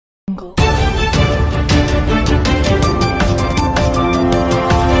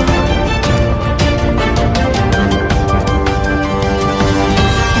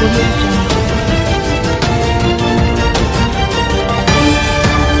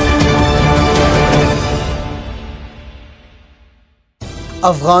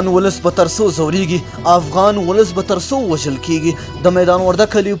افغان ولس به تر څو ځورېږي، افغان ولس به تر څو وژل کېږي. د میدان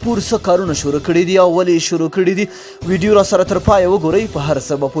وردګ علیپور څه کارونه شروع کړي دي او ولې یې شروع کړي دي؟ ویډیو را سره تر پایه وګورئ. په هر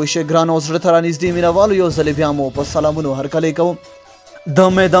څه به پوه شئ. ګرانو او زړه ته رانږدې مینهوالو، یو ځلې بیا مو په سلامونو هرکلی کوم.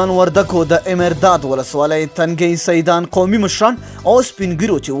 د میدان وردګو د امرداد ولسوالۍ تنګی سیدان قومي مشران او سپین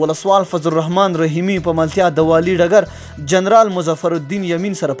ږیرو چې ولسوال فضل الرحمن رحیمي په ملتیا د والي ډګر جنرال مظفر الدین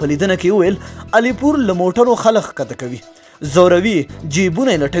یمین سره په لیدنه کې وویل علیپور له موټرو خلک ښکته کوي، زوروي،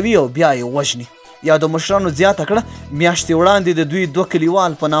 جیبونه یې لټوي او بیا یې وژني. یا د مشرانو زیاته کړه میاشتې وړاندې د دوی دوه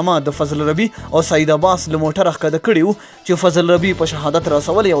کلیوال په نامه د فضل ربي او سعید عباس له موټره ښکته کړي وو چې فضل ربي په شهادت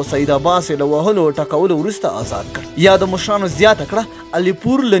رسولی او سعید عباس یې له وهلو او ټکولو وروسته آزاد کړ. یا د مشرانو زیاته کړه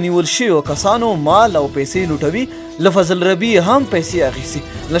علیپور له نیول شویو کسانو مال او پیسې لوټوي، له فضل ربي هم پیسې اخیستي،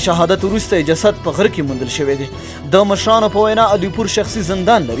 له شهادت وروسته یې جسد په غره کې موندل شوی دی. د مشرانو په وینا علیپور شخصي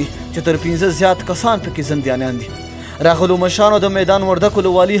زندان لري چې تر 15 زیات کسان پکې زندانیان دي. راغلو مشرانو د میدان وردګو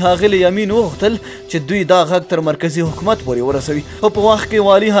له والي ښاغلي یمین وغوښتل چې دوی دا غږ تر مرکزي حکومت پورې ورسوي. په وخت کې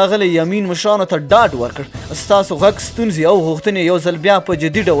والي ښاغلي یمین مشرانو ته ډاډ ورکړ ستاسو غږ، ستونزې او غوښتنې یو ځل بیا په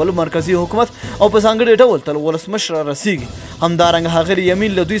جدي ډول مرکزي حکومت او په ځانګړي ډول تر ولسمشر رسیږي. همدارنګه ښاغلي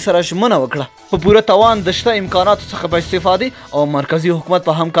یمین له دوی سره ژمنه وکړه په پوره توان د شته امکاناتو څخه به استفادې او مرکزي حکومت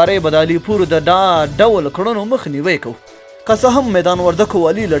په همکارۍ به د علیپور د ډول کړنو مخنیوی کوو. که څه هم میدان وردګو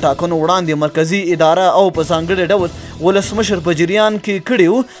والي له ټاکنو وړاندې مرکزي اداره او په ځانګړي ډول ولسمشر په جریان کې کړي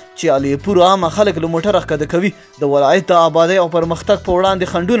وو چې علیپور عامه خلک له موټره ښکته کوي، د ولایت د آبادۍ او پرمختګ په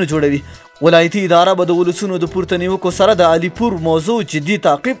وړاندې خنډونه جوړوي. ولایتي اداره به د ولسونو د پورته نیوکو سره د علیپور موضوع جدي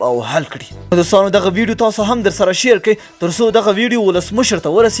تعقیب او حل کړي. دوستانو دغه ویډیو تاسو هم در سره شیر کړئ تر څو دغه ویډیو ولسمشر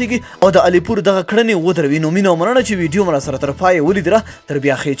ته ورسیږي او د علیپور دغه کړنې ودروي. نو مینه او مننه چې ویډیو مو را سره تر پایه ولیدله. تر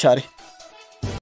بیا ښې چارې.